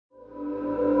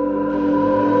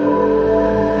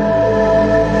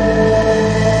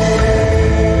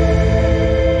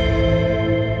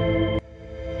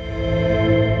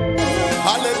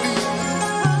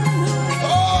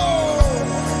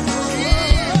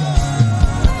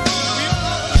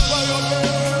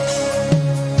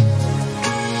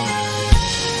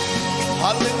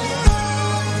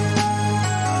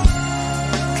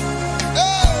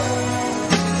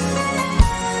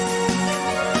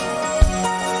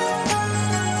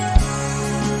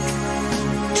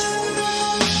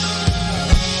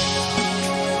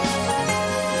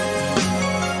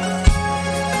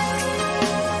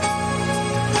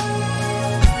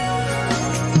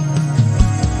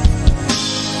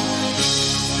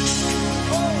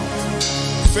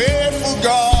Faithful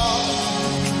God,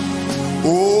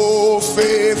 oh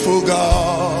faithful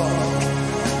God,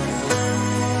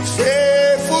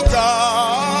 faithful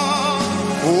God,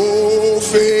 oh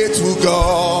faithful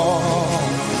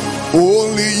God.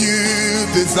 Only you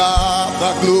deserve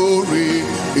the glory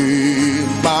in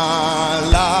my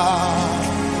life.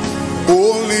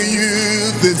 Only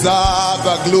you deserve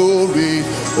the glory,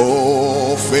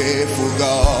 oh faithful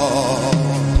God.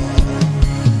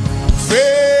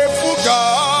 Faithful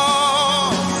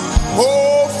God,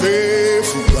 oh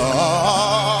faithful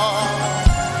God.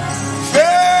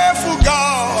 Faithful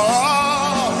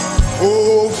God,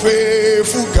 oh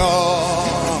faithful God.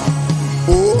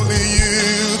 Only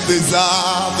you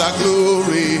deserve the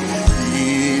glory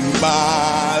in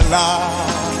my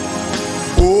life.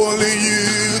 Only you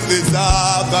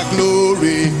deserve the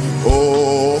glory,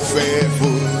 oh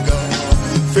faithful God.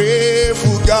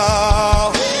 Faithful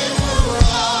God,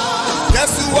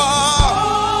 yes you are.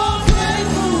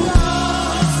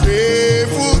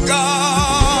 Faithful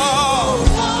God,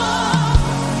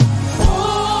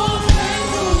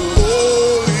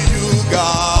 only you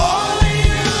God.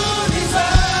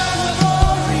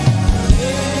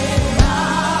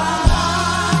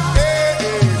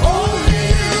 Only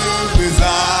you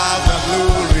deserve the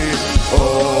glory,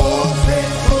 oh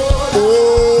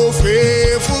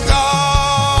faithful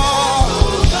God.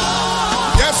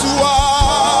 Yes you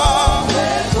are.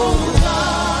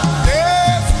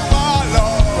 Yes you are,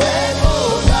 Lord.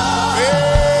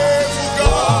 Faithful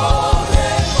God.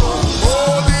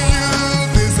 Only you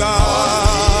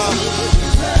deserve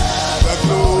the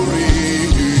glory.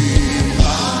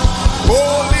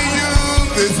 Only you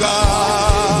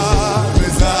deserve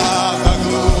the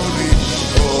glory.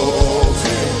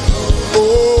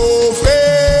 Oh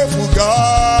faithful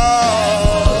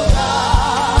God.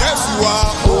 Yes you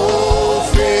are. Oh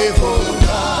faithful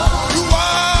God. You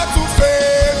are too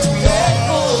faithful,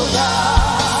 Lord.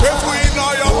 Faithful in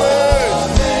all your ways.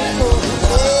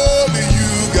 Only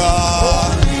you God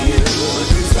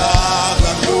deserve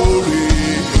the glory.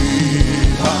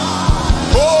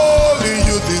 Only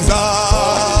you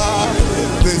deserve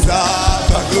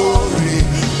the glory.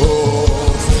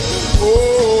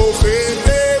 Oh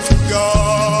faithful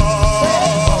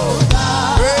God.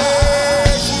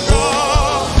 Faithful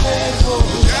God.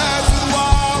 Yes you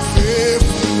are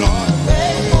faithful, Lord.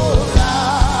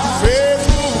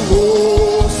 Faithful,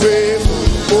 oh faithful.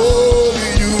 Only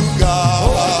you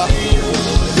God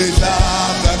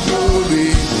deserve the glory.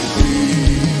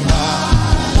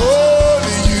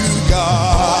 Only you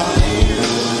God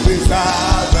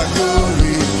deserve the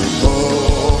glory.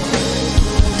 Oh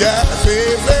yeah,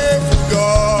 faithful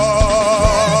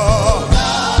God.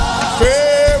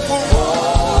 Faithful,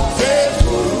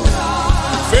 faithful,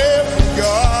 faithful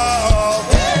God.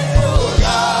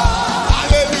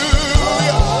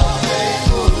 Hallelujah.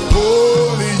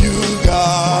 Only you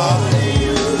God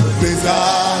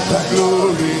deserve the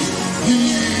glory.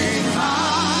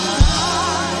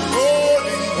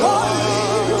 Only God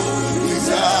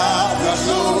deserve the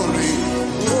glory.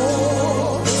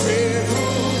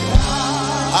 Faithful.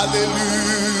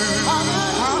 Hallelujah.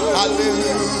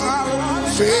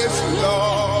 Hallelujah. Faithful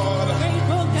God.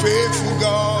 Faithful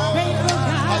God.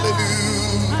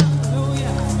 Hallelujah.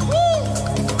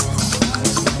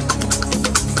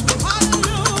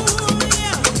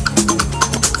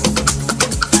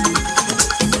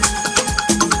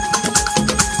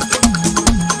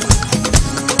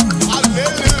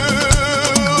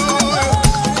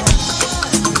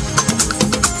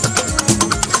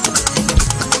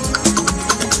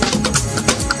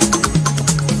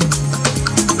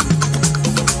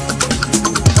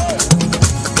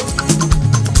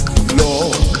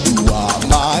 Lord, you are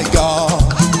my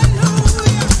God.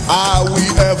 I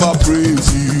will ever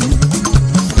praise you.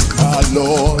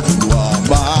 Lord, you are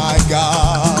my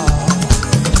God.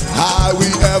 I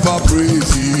will ever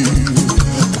praise you.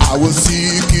 I will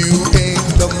seek you in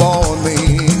the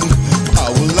morning. I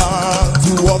will learn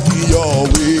to walk in your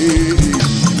way.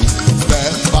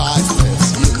 Step by step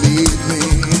you lead me.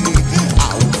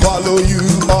 I will follow you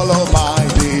all of my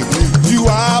days. You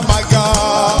are my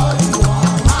God.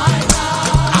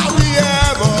 I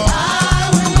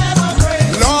will ever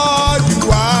praise. Lord, you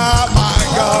are my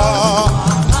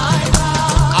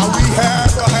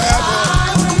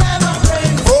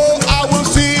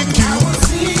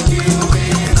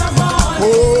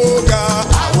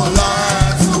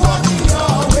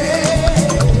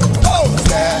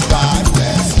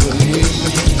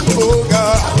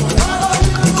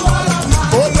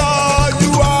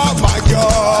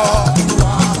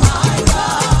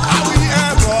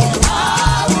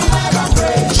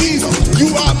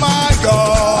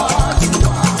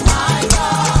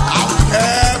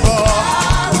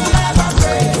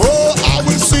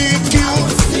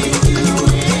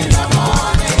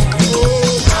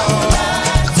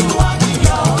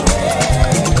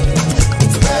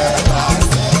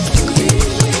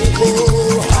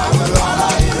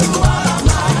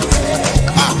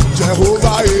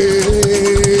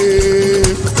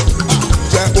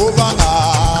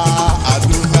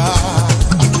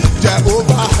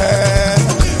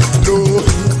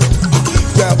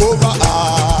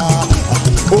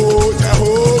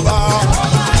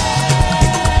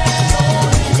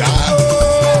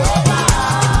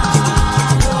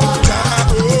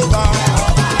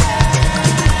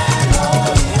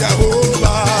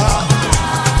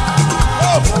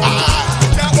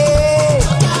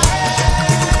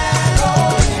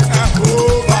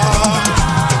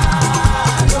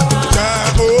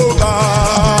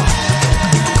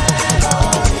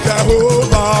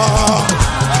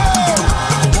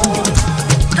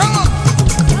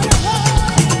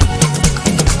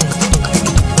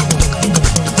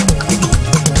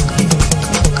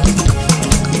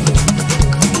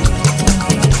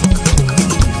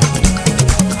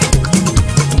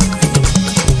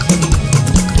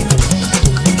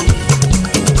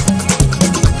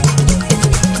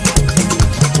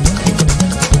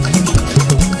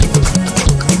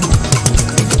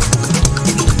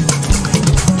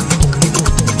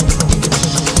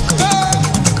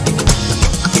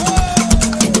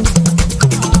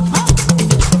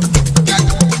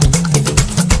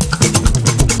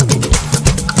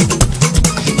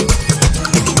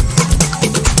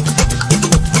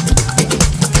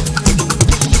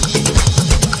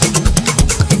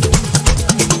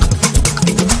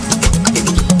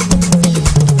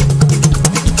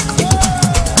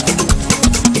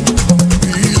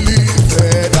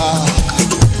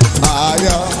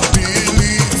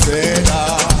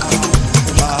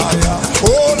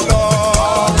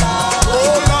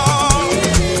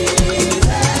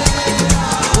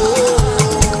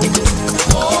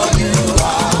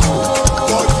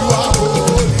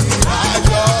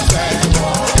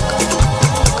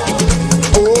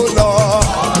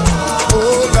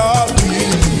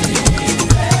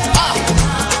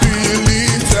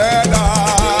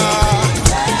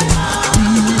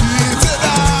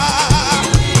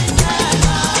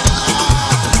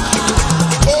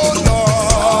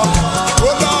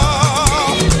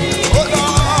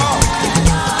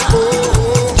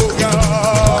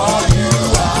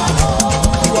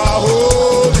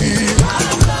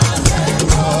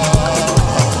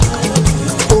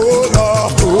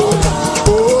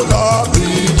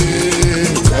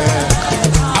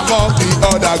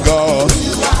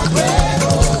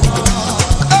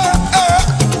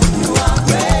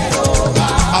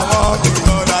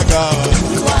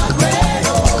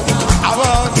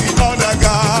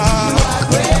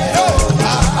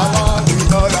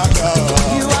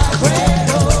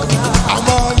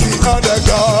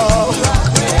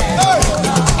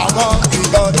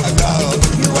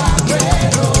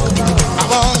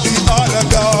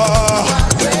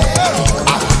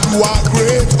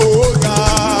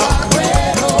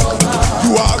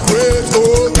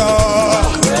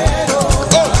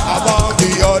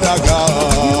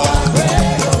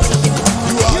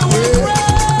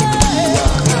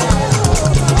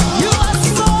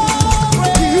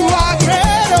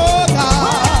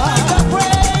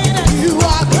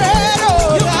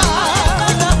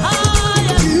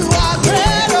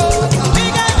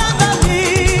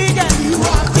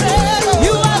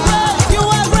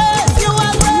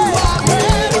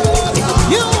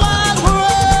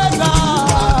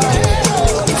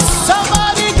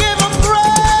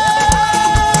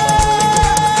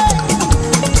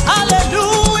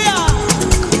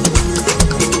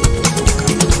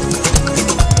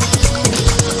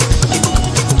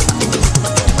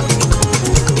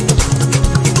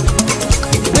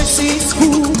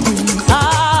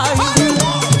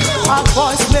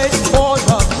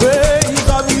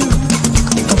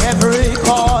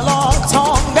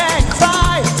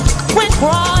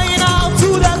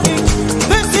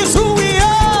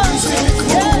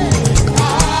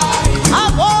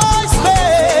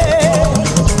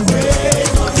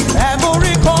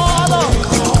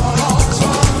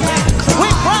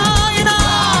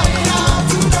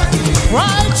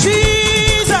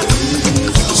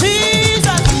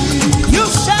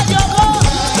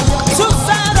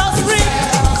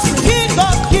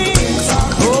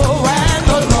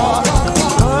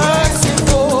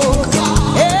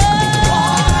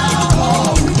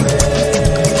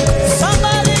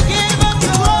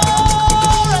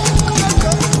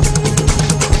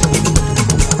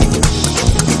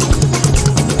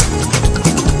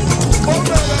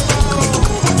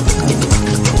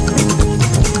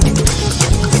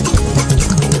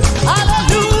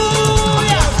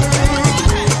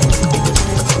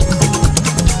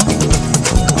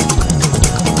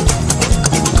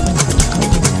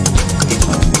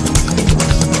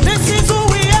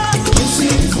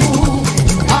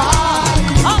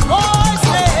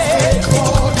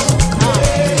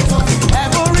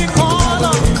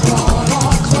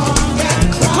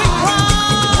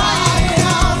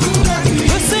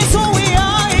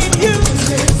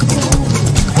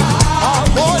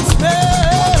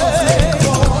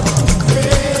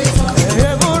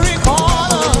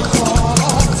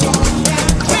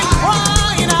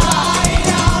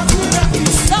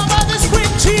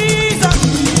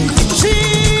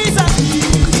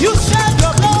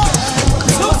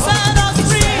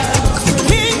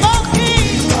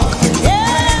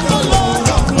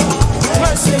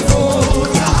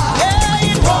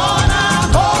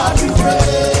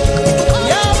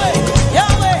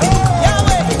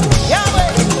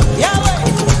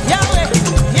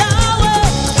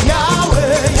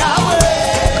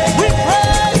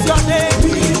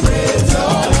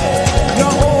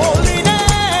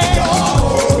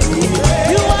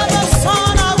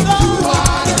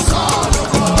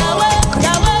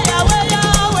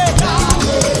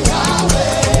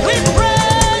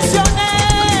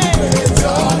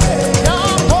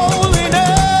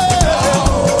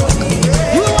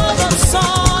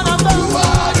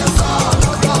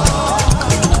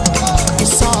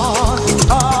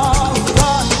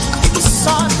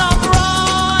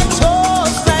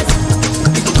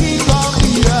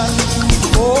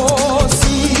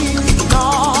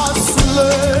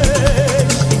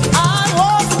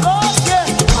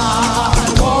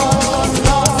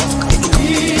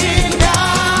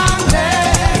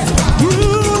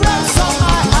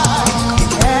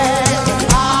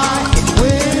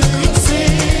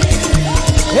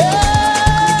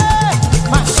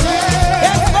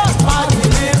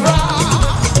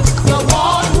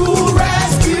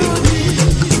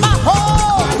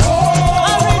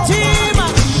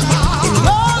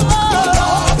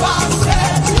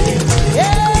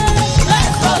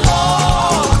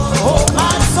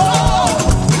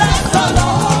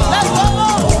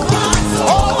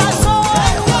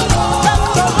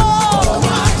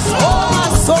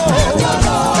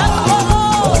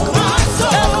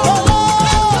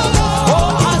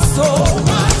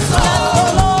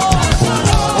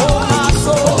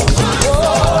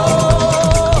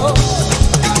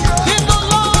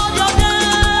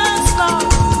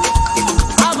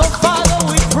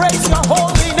praise your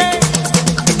holy name.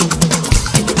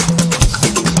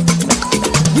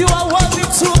 You are worthy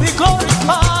to be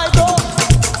glorified, Lord.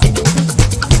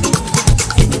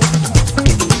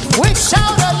 We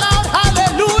shout aloud,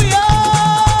 hallelujah.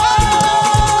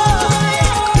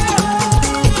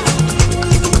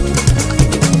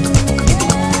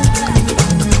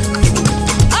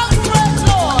 How great,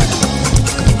 Lord.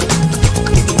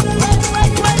 Great,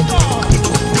 great, great, Lord.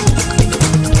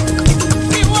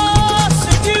 We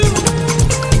worship you.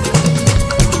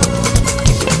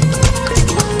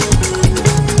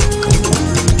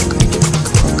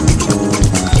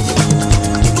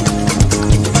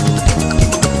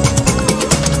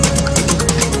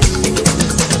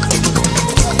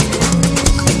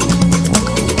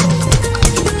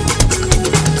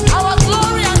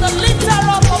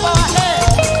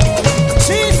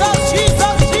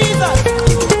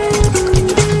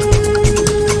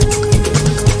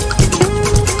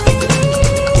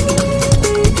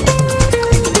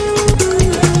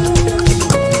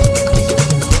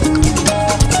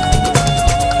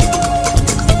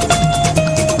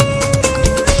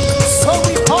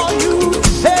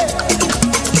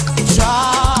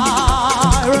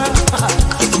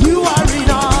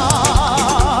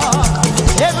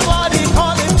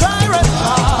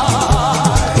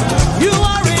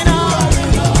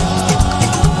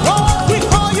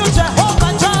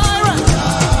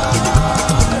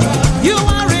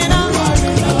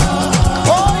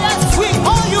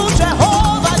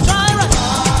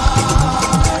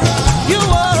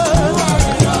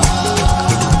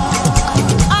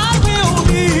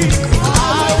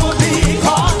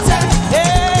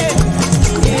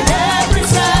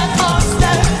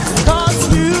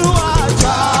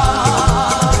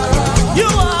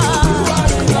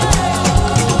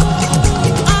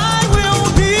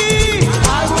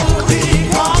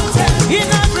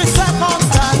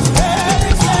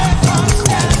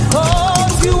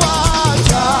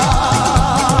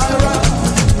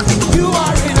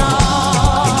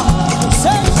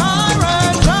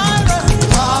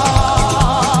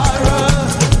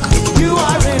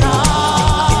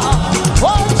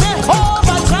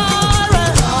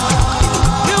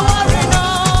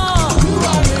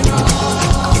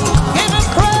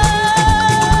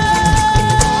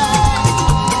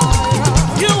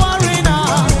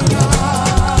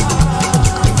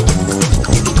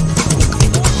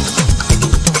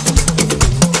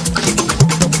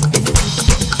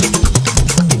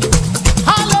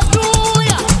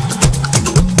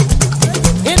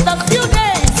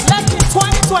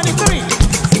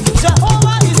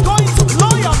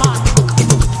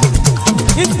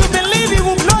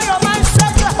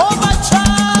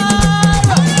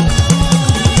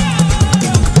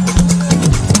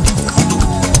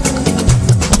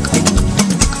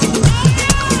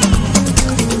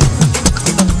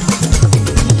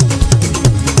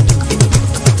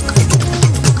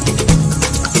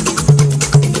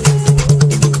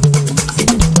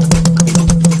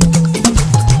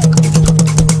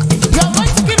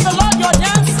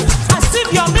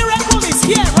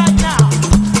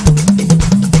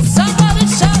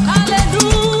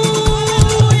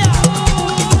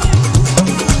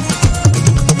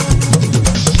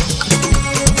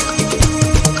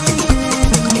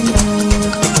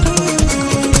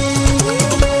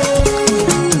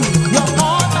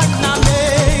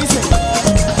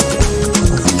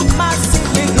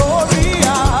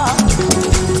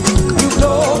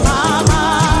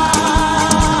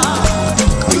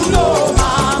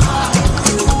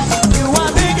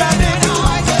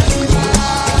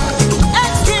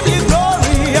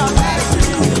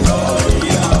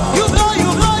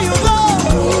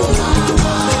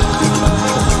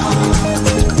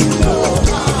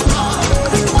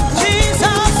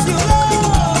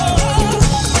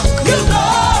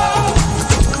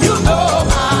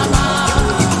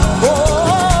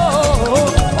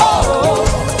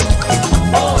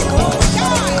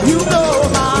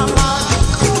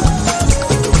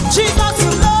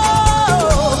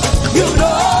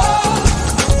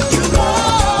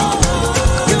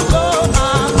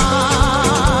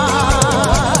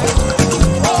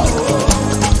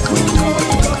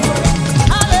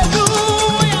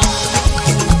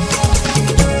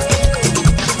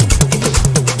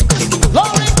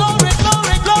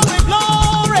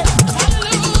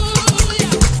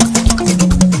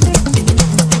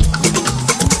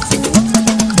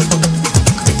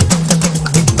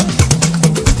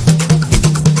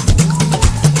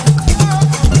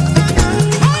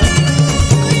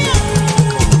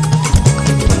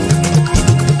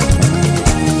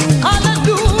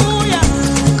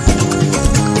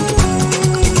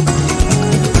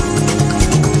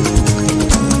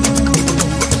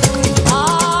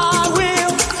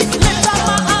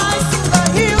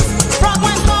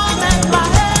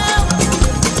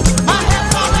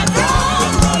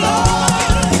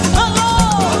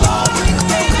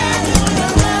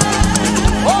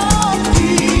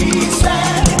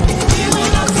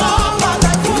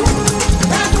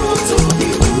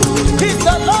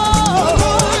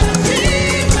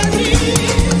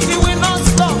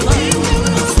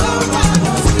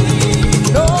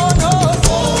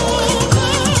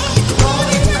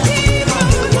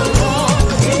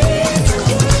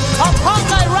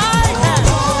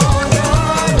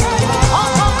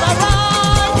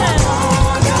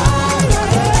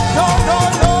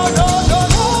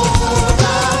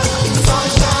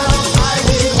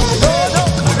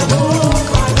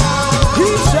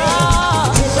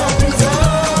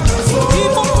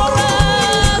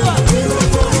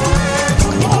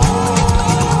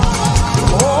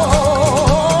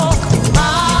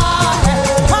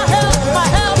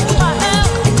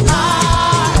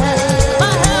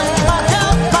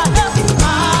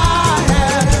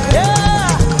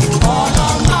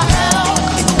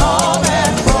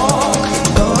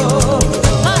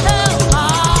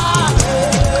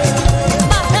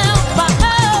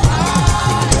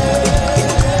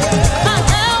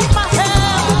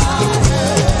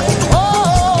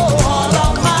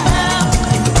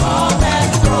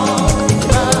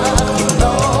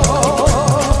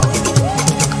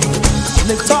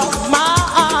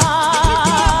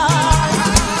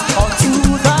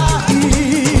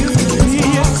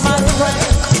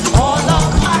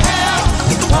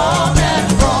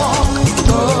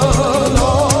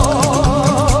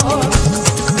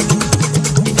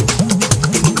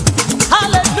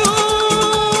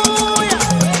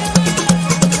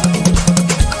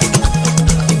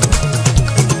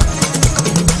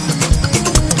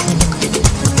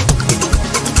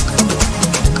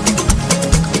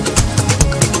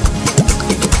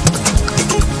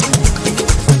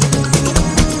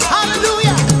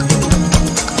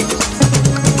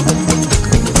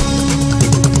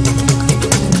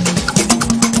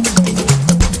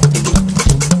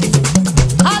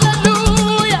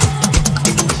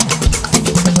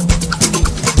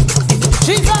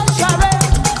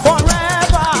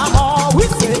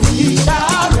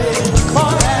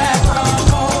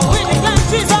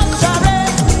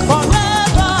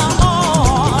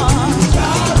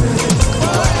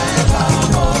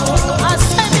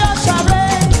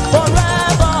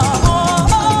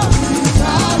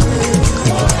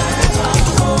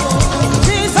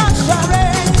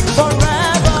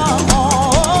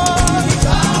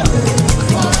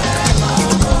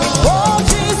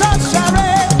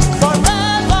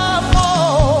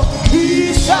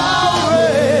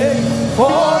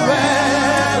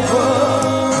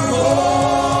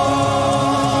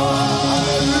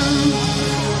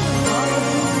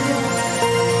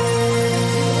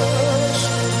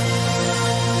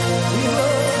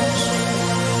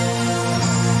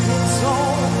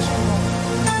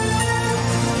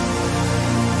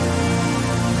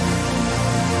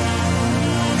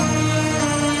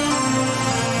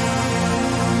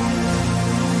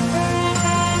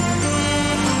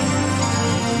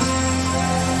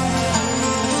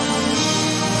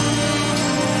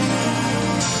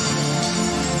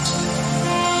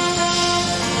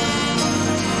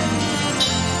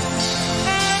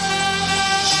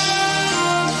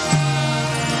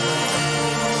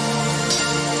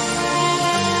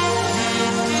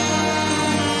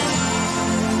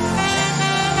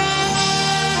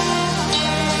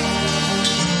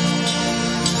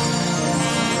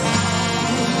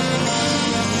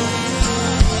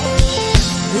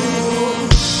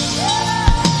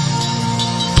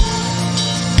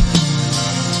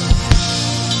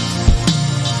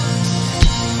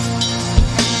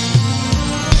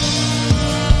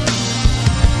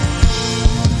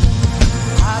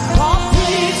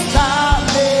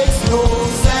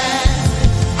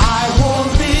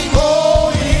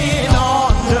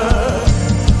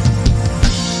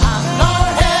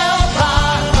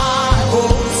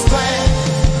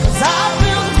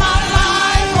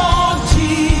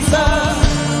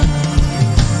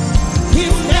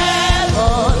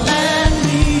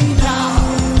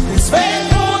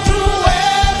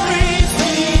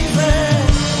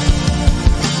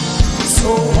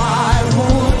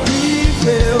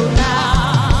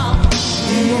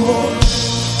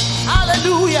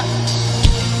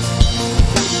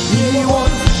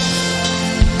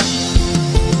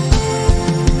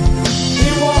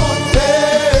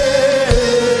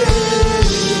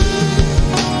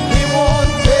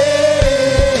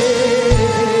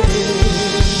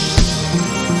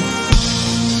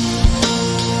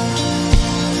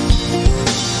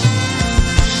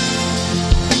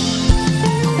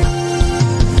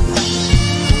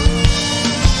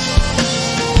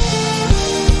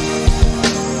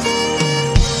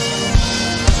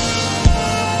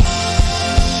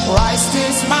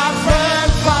 is my firm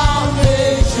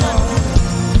foundation,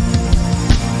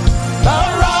 the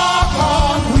rock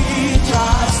on which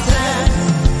I stand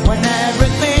when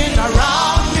everything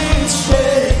around me is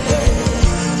shaking.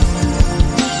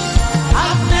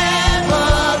 I've never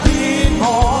been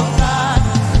more glad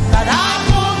that I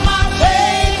put my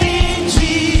faith in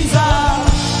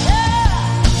Jesus,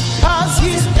 'cause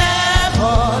He's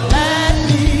never let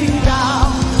me down.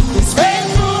 He's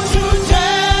faithful to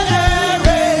generations.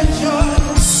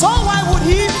 So why would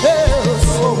He fail?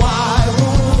 So why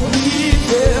would He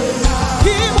fail?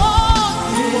 He won't.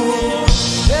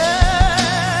 Yeah.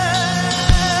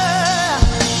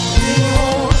 He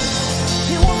won't.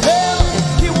 He won't fail.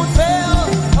 He won't fail.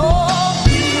 Oh,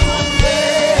 He won't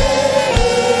fail.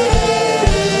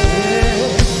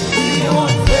 He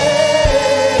won't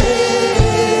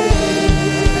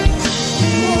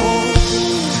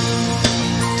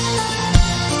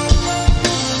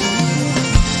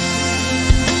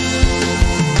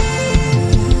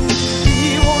He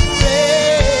won't fail.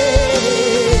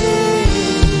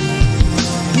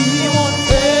 He won't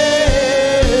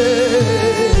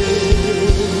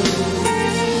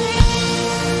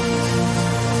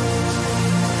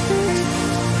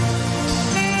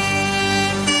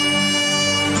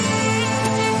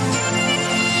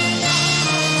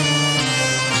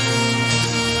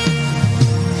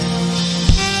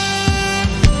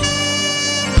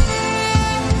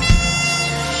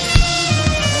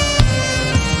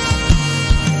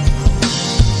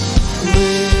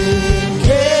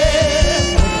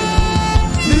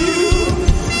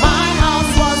My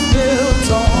house was built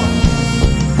on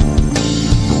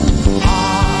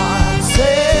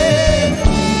safe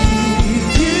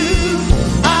with you.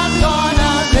 I'm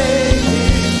gonna make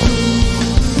it through.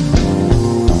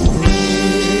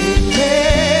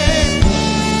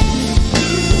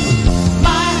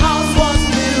 My house was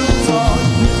built on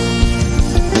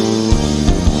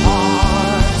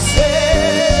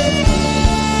safe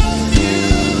with you.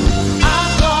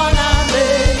 I'm gonna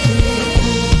make it.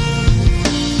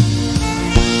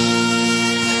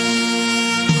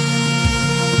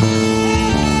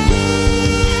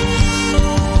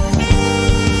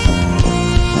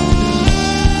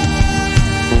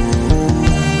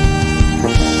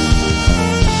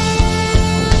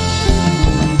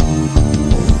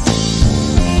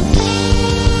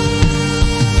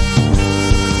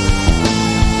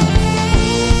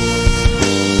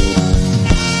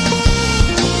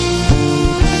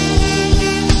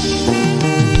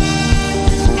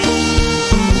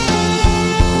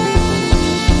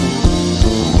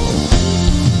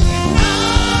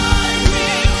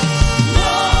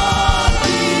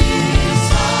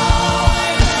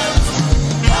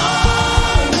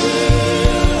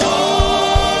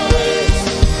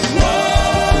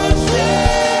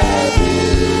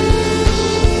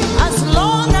 As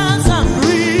long as I'm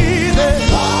breathing,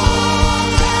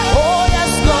 oh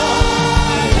yes,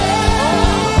 Lord,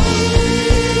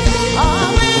 I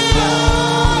will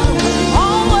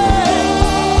always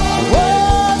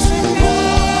worship You.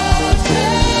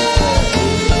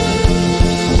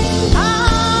 I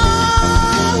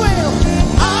will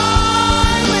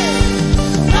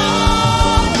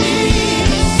not be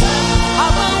silent. I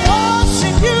will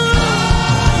worship You.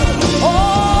 Oh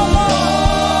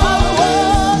Lord, I will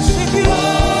worship You.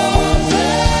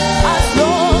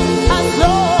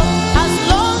 As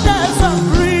long as I'm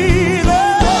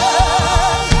breathing,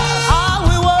 I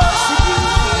will worship You.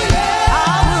 I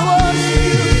will worship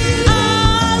You. I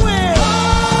will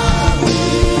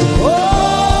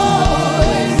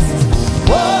always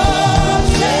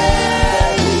worship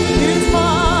You. It's my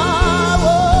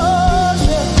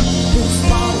worship. It's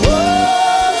my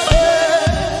worship.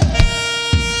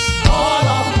 All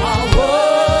of my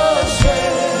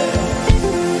worship.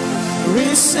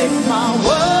 Receive my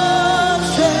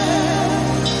worship.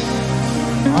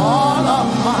 All of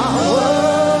my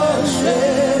worship.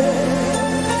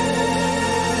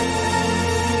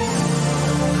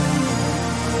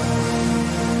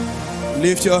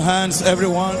 Lift your hands,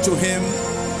 everyone, to Him.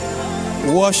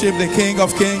 Worship the King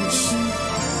of Kings,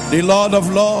 the Lord of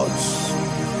Lords,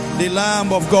 the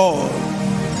Lamb of God.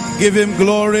 Give Him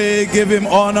glory, give Him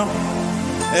honor,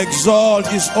 exalt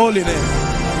His holy name.